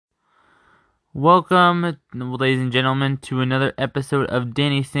Welcome, ladies and gentlemen, to another episode of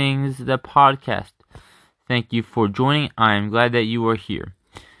Danny Sings, the podcast. Thank you for joining. I am glad that you are here.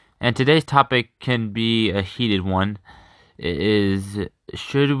 And today's topic can be a heated one. It is,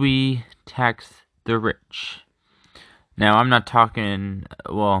 should we tax the rich? Now, I'm not talking,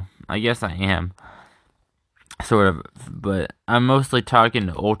 well, I guess I am, sort of, but I'm mostly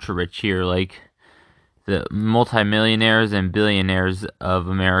talking ultra rich here, like the multimillionaires and billionaires of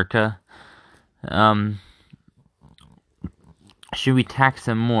America. Should we tax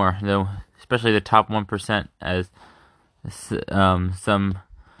them more, though, especially the top 1%, as some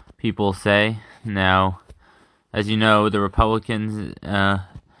people say? Now, as you know, the Republicans, the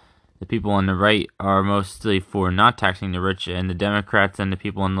people on the right, are mostly for not taxing the rich, and the Democrats and the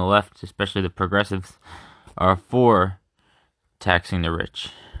people on the left, especially the progressives, are for taxing the rich.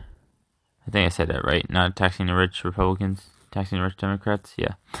 I think I said that right. Not taxing the rich Republicans, taxing the rich Democrats.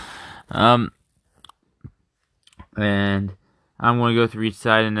 Yeah. And I'm going to go through each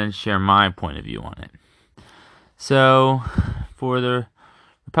side and then share my point of view on it. So, for the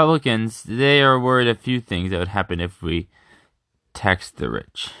Republicans, they are worried a few things that would happen if we tax the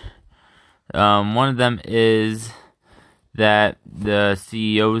rich. One of them is that the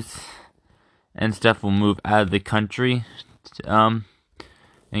CEOs and stuff will move out of the country and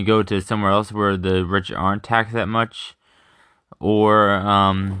go to somewhere else where the rich aren't taxed that much,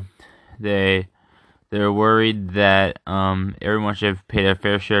 or they're worried that everyone should pay their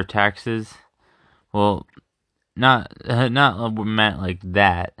fair share of taxes. Well, not meant like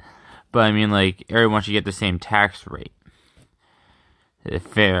that, but I mean like everyone should get the same tax rate, a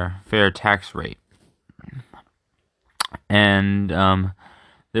fair tax rate. And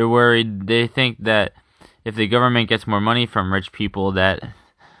they're worried. They think that if the government gets more money from rich people, that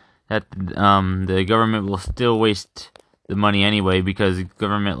the government will still waste the money anyway, because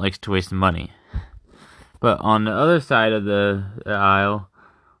government likes to waste money. But on the other side of the aisle,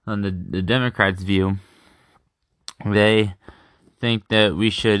 on the Democrats' view, they think that we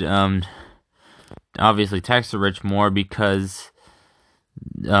should obviously tax the rich more, because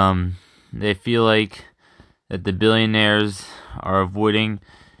they feel like that the billionaires are avoiding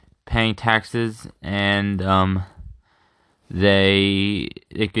paying taxes, and they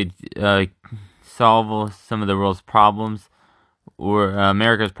could solve some of the world's problems, or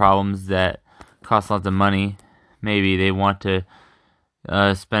America's problems that cost lots of money. Maybe they want to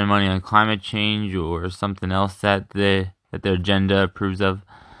spend money on climate change or something else that their agenda approves of.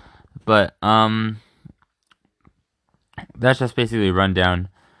 But that's just basically a rundown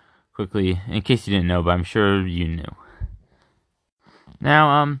quickly, in case you didn't know, but I'm sure you knew.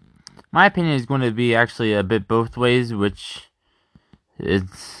 Now, my opinion is going to be actually a bit both ways, which is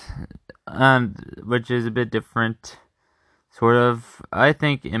a bit different, sort of. I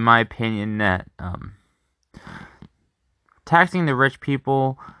think, in my opinion, that taxing the rich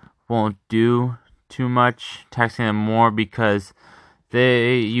people won't do too much. Taxing them more, because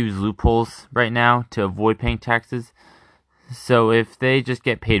they use loopholes right now to avoid paying taxes. So if they just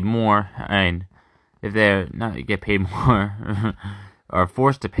get paid more, if they're not get paid more, are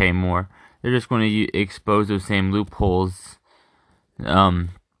forced to pay more, they're just going to expose those same loopholes and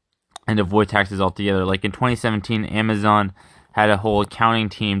avoid taxes altogether. Like in 2017, Amazon had a whole accounting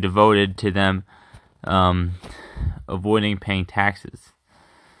team devoted to them avoiding paying taxes.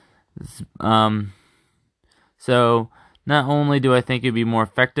 So not only do I think it'd be more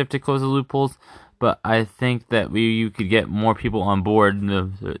effective to close the loopholes, but I think that you could get more people on board.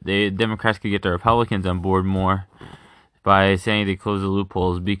 The Democrats could get the Republicans on board more by saying they close the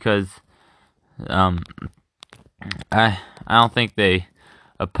loopholes, because I don't think they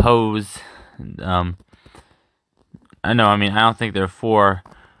oppose. I don't think they're for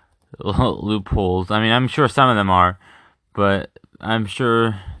loopholes. I mean, I'm sure some of them are, but I'm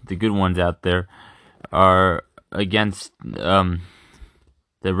sure the good ones out there are against the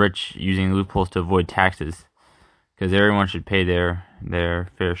rich using loopholes to avoid taxes, because everyone should pay their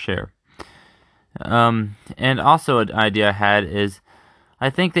fair share. And also an idea I had is, I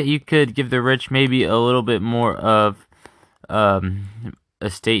think that you could give the rich maybe a little bit more of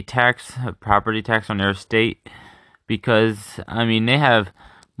estate tax, a property tax on their estate, because they have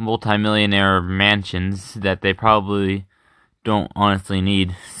multimillionaire mansions that they probably don't honestly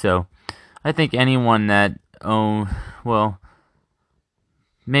need. So I think anyone that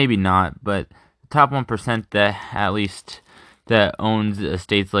maybe not, but the top 1% that owns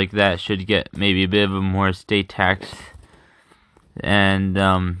estates like that should get maybe a bit of a more estate tax. And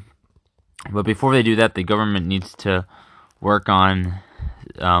but before they do that, the government needs to work on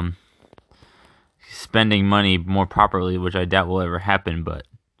spending money more properly, which I doubt will ever happen, but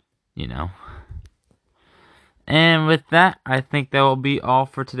And with that, I think that will be all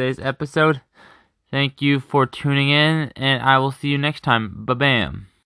for today's episode. Thank you for tuning in, and I will see you next time. Ba-bam.